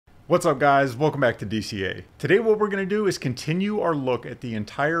What's up guys, welcome back to DCA. Today what we're going to do is continue our look at the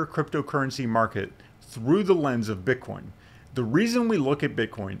entire cryptocurrency market through the lens of Bitcoin. The reason we look at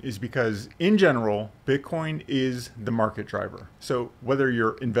Bitcoin is because in general, Bitcoin is the market driver. So whether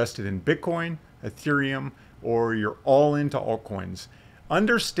you're invested in Bitcoin, Ethereum, or you're all into altcoins,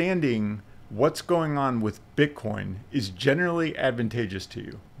 understanding what's going on with Bitcoin is generally advantageous to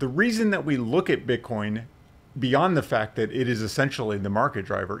you. The reason that we look at Bitcoin beyond the fact that it is essentially the market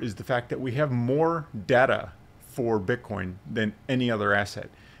driver is the fact that we have more data for Bitcoin than any other asset.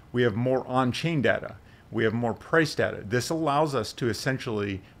 We have more on-chain data. We have more price data. This allows us to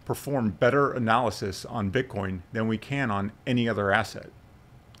essentially perform better analysis on Bitcoin than we can on any other asset.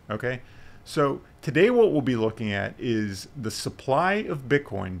 Okay? So today what we'll be looking at is the supply of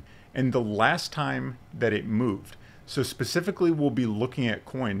Bitcoin and the last time that it moved. So specifically, we'll be looking at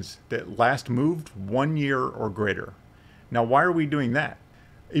coins that last moved 1 year or greater. Now, why are we doing that?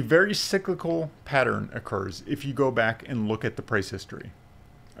 A very cyclical pattern occurs if you go back and look at the price history.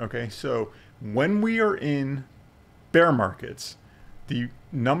 Okay, so when we are in bear markets, the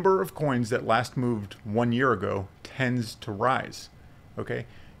number of coins that last moved 1 year ago tends to rise. Okay,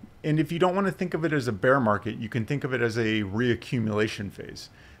 and if you don't want to think of it as a bear market, you can think of it as a reaccumulation phase.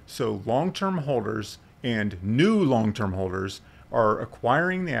 So long-term holders and new long-term holders are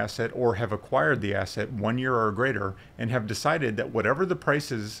acquiring the asset or have acquired the asset 1 year or greater and have decided that whatever the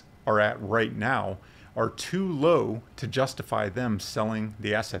prices are at right now are too low to justify them selling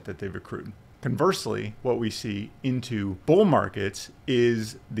the asset that they've accrued. Conversely, what we see into bull markets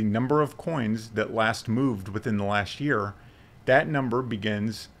is the number of coins that last moved within the last year, that number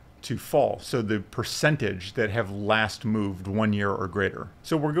begins to fall. So the percentage that have last moved 1 year or greater.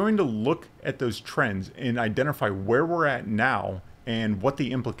 So we're going to look at those trends and identify where we're at now and what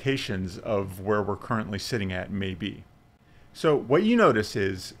the implications of where we're currently sitting at may be. So what you notice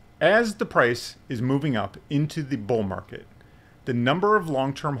is as the price is moving up into the bull market, the number of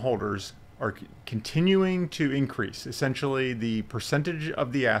long-term holders are continuing to increase. Essentially, the percentage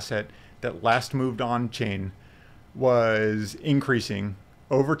of the asset that last moved on chain was increasing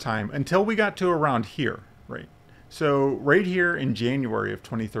over time until we got to around here, right? So right here in January of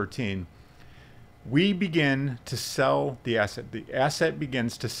 2013, we begin to sell the asset. The asset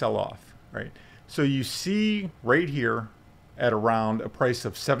begins to sell off, right? So you see right here at around a price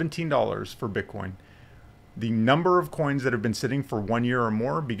of $17 for Bitcoin, the number of coins that have been sitting for 1 year or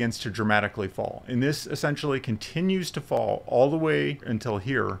more begins to dramatically fall. And this essentially continues to fall all the way until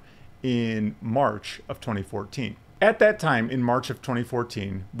here in March of 2014. At that time, in March of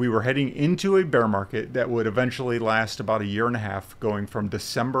 2014, we were heading into a bear market that would eventually last about 1.5 years, going from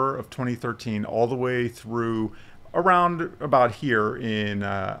December of 2013 all the way through around about here in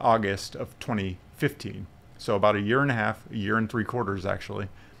August of 2015. So about 1.5 years, 1.75 years actually.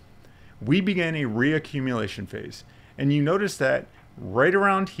 We began a reaccumulation phase. And you notice that right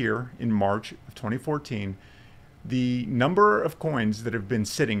around here in March of 2014, the number of coins that have been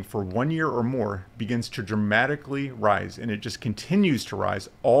sitting for 1 year or more begins to dramatically rise, and it just continues to rise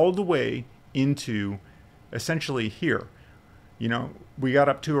all the way into essentially here. You know, we got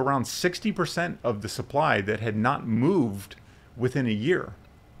up to around 60% of the supply that had not moved within a year.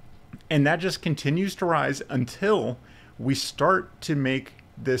 And that just continues to rise until we start to make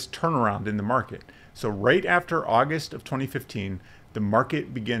this turnaround in the market. So right after August of 2015, the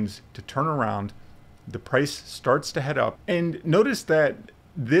market begins to turn around. The price starts to head up, and notice that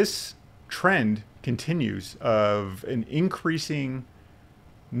this trend continues of an increasing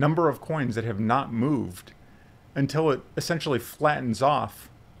number of coins that have not moved until it essentially flattens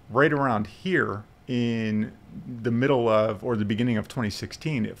off right around here in the middle of or the beginning of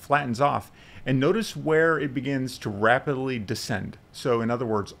 2016. It flattens off, and notice where it begins to rapidly descend. So in other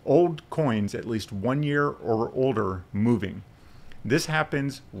words, old coins at least 1 year or older moving. This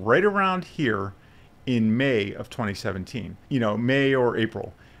happens right around here in May of 2017, you know, May or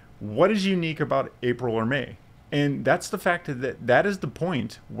April. What is unique about April or May? And that's the fact that that is the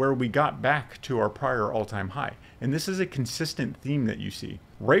point where we got back to our prior all-time high. And this is a consistent theme that you see.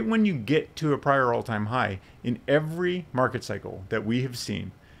 Right when you get to a prior all-time high in every market cycle that we have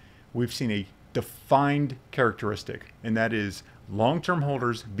seen, we've seen a defined characteristic, and that is long-term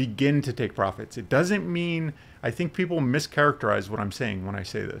holders begin to take profits. It doesn't mean, I think people mischaracterize what I'm saying when I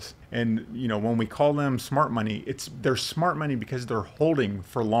say this. And you know, when we call them smart money, they're smart money because they're holding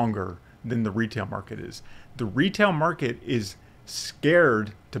for longer than the retail market is. The retail market is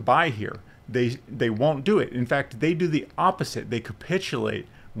scared to buy here. They won't do it. In fact, they do the opposite. They capitulate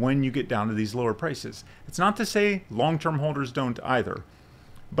when you get down to these lower prices. It's not to say long-term holders don't either,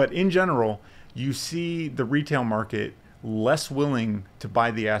 but in general, you see the retail market less willing to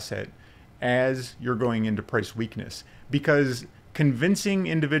buy the asset as you're going into price weakness, because convincing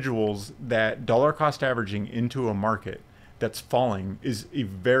individuals that dollar cost averaging into a market that's falling is a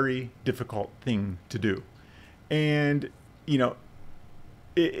very difficult thing to do. And, you know,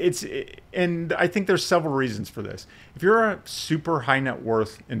 and I think there's several reasons for this. If you're a super high net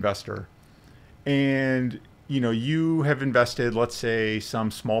worth investor and, you know, you have invested, let's say,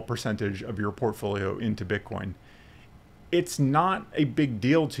 some small percentage of your portfolio into Bitcoin, it's not a big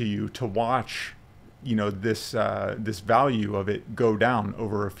deal to you to watch, you know, this value of it go down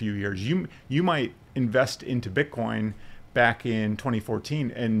over a few years. You might invest into Bitcoin back in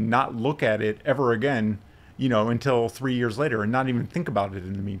 2014 and not look at it ever again, you know, until 3 years later, and not even think about it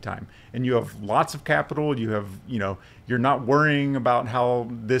in the meantime. And you have lots of capital. You have, you know, you're not worrying about how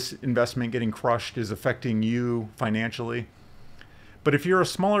this investment getting crushed is affecting you financially. But if you're a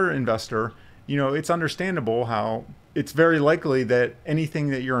smaller investor, you know, it's understandable how it's very likely that anything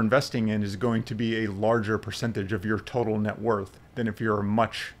that you're investing in is going to be a larger percentage of your total net worth than if you're a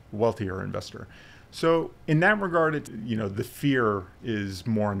much wealthier investor. So in that regard, you know, the fear is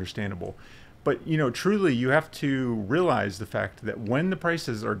more understandable. But, you know, truly, you have to realize the fact that when the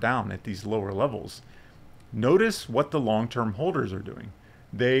prices are down at these lower levels, notice what the long-term holders are doing.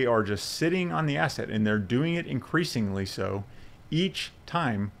 They are just sitting on the asset, and they're doing it increasingly so each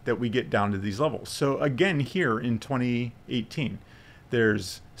time that we get down to these levels. So again, here in 2018,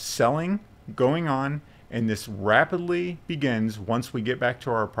 there's selling going on, and this rapidly begins once we get back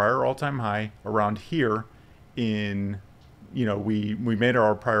to our prior all-time high around here in, you know, we made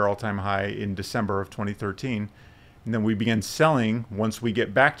our prior all-time high in December of 2013, and then we begin selling once we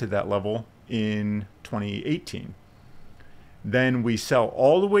get back to that level in 2018. Then we sell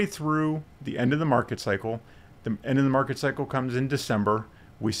all the way through the end of the market cycle. The end of the market cycle comes in December.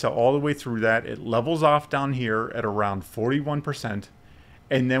 We sell all the way through that. It levels off down here at around 41%,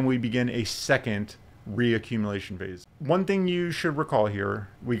 and then we begin a second reaccumulation phase. One thing you should recall here,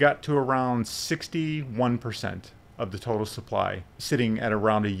 we got to around 61% of the total supply sitting at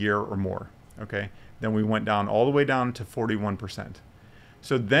around a year or more, okay? Then we went down all the way down to 41%.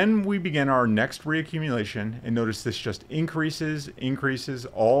 So then we begin our next reaccumulation, and notice this just increases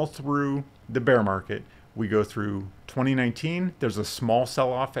all through the bear market. We go through 2019. There's a small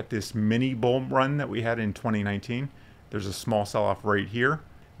sell-off at this mini bull run that we had in 2019. There's a small sell-off right here.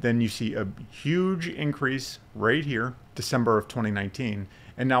 Then you see a huge increase right here, December of 2019.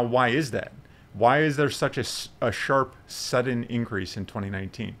 And now why is that? Why is there such a sharp, sudden increase in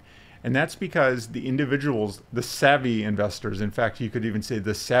 2019? And that's because the individuals, the savvy investors, in fact, you could even say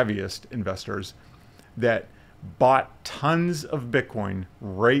the savviest investors, that bought tons of Bitcoin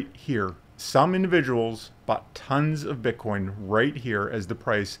right here. Some individuals bought tons of Bitcoin right here as the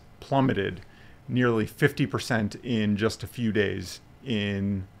price plummeted nearly 50% in just a few days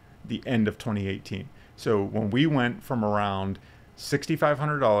in the end of 2018. So when we went from around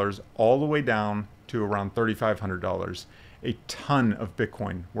 $6,500 all the way down to around $3,500, a ton of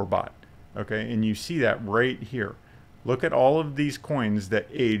Bitcoin were bought. Okay, and you see that right here. Look at all of these coins that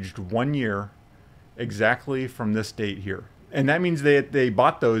aged 1 year exactly from this date here. And that means they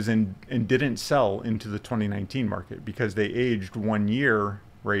bought those and didn't sell into the 2019 market because they aged 1 year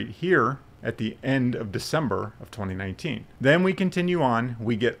right here at the end of December of 2019. Then we continue on.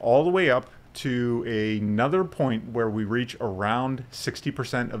 We get all the way up to another point where we reach around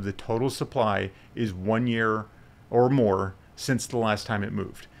 60% of the total supply is 1 year or more since the last time it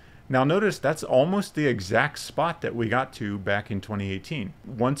moved. Now notice that's almost the exact spot that we got to back in 2018.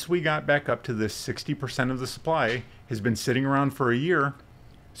 Once we got back up to this 60% of the supply has been sitting around for a year,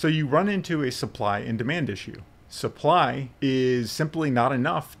 so you run into a supply and demand issue. Supply is simply not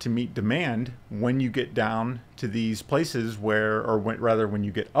enough to meet demand when you get down to these places where, or rather when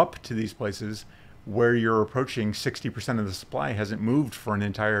you get up to these places where you're approaching 60% of the supply hasn't moved for an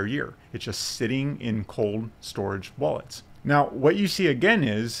entire year. It's just sitting in cold storage wallets. Now, what you see again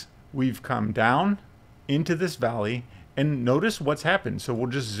is we've come down into this valley, and notice what's happened. So we'll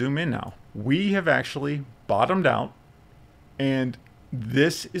just zoom in now. We have actually bottomed out, and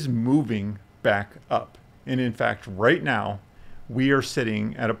this is moving back up. And in fact, right now, we are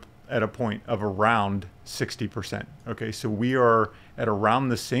sitting at a point of around 60%. Okay, so we are at around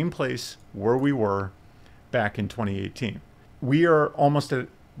the same place where we were back in 2018. We are almost at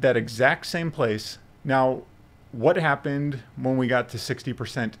that exact same place. Now, what happened when we got to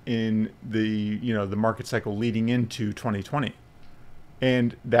 60% in the market cycle leading into 2020?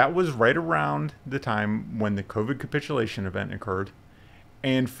 And that was right around the time when the COVID capitulation event occurred.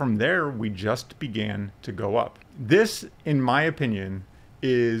 And from there, we just began to go up. This, in my opinion,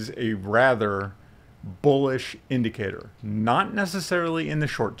 is a rather bullish indicator, not necessarily in the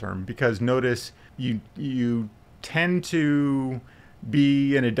short term, because notice you tend to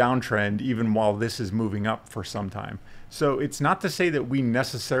be in a downtrend even while this is moving up for some time. So it's not to say that we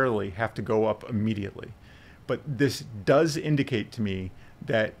necessarily have to go up immediately, but this does indicate to me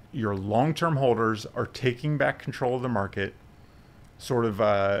that your long-term holders are taking back control of the market. Sort of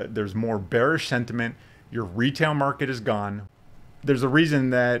there's more bearish sentiment. Your retail market is gone. There's a reason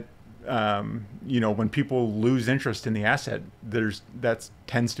that when people lose interest in the asset, that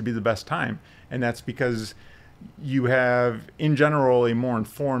tends to be the best time, and that's because you have, in general, a more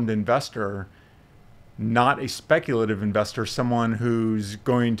informed investor, not a speculative investor, someone who's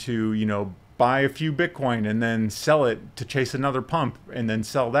going to buy a few Bitcoin and then sell it to chase another pump, and then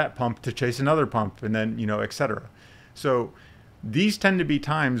sell that pump to chase another pump, and then etc. So these tend to be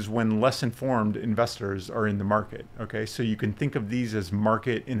times when less informed investors are in the market. Okay, so you can think of these as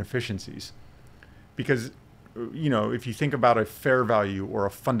market inefficiencies, because if you think about a fair value or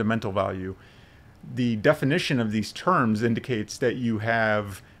a fundamental value, the definition of these terms indicates that you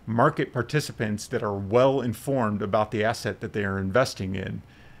have market participants that are well informed about the asset that they are investing in,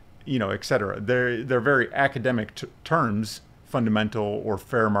 etc. They're very academic terms, fundamental or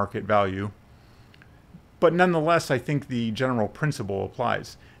fair market value. But nonetheless, I think the general principle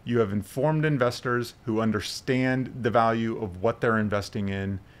applies. You have informed investors who understand the value of what they're investing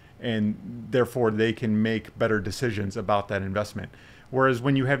in, and therefore they can make better decisions about that investment. Whereas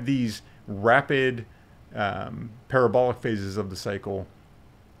when you have these rapid parabolic phases of the cycle,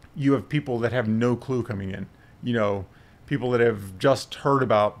 you have people that have no clue coming in. People that have just heard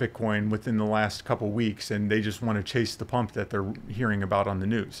about Bitcoin within the last couple weeks, and they just want to chase the pump that they're hearing about on the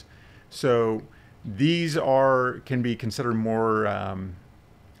news. So these can be considered more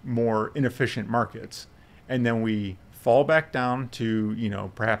inefficient markets. And then we fall back down to,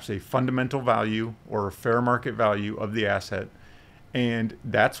 perhaps a fundamental value or a fair market value of the asset. And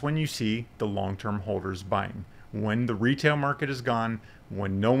that's when you see the long-term holders buying. When the retail market is gone,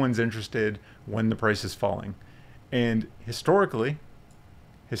 when no one's interested, when the price is falling. And historically,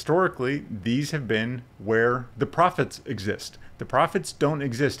 these have been where the profits exist. The profits don't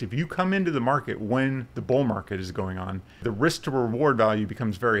exist. If you come into the market when the bull market is going on, the risk to reward value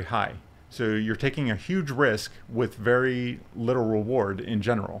becomes very high. So you're taking a huge risk with very little reward in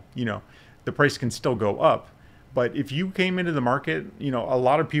general. The price can still go up, but if you came into the market, a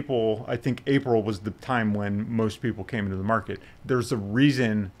lot of people, I think April was the time when most people came into the market. There's a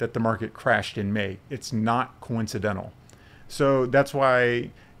reason that the market crashed in May. It's not coincidental. So that's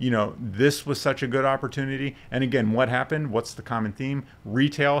why this was such a good opportunity. And again, what happened? What's the common theme?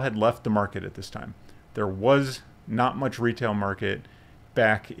 Retail had left the market at this time. There was not much retail market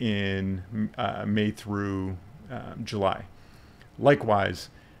back in May through July. Likewise,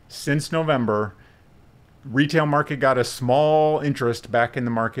 since November, retail market got a small interest back in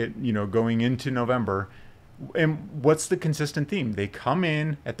the market, going into November. And what's the consistent theme? They come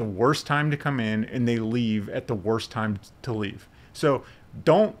in at the worst time to come in, and they leave at the worst time to leave. So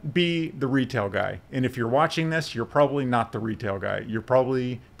don't be the retail guy. And if you're watching this, you're probably not the retail guy. You're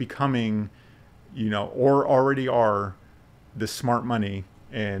probably becoming, or already are, the smart money.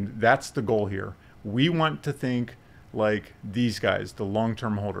 And that's the goal here. We want to think like these guys, the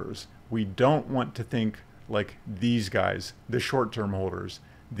long-term holders. We don't want to think like these guys, the short-term holders,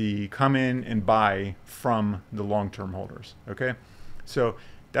 the come in and buy from the long-term holders. Okay, so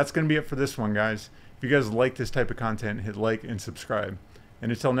that's going to be it for this one, guys. If you guys like this type of content, hit like and subscribe.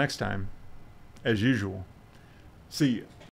 And until next time, as usual, see you.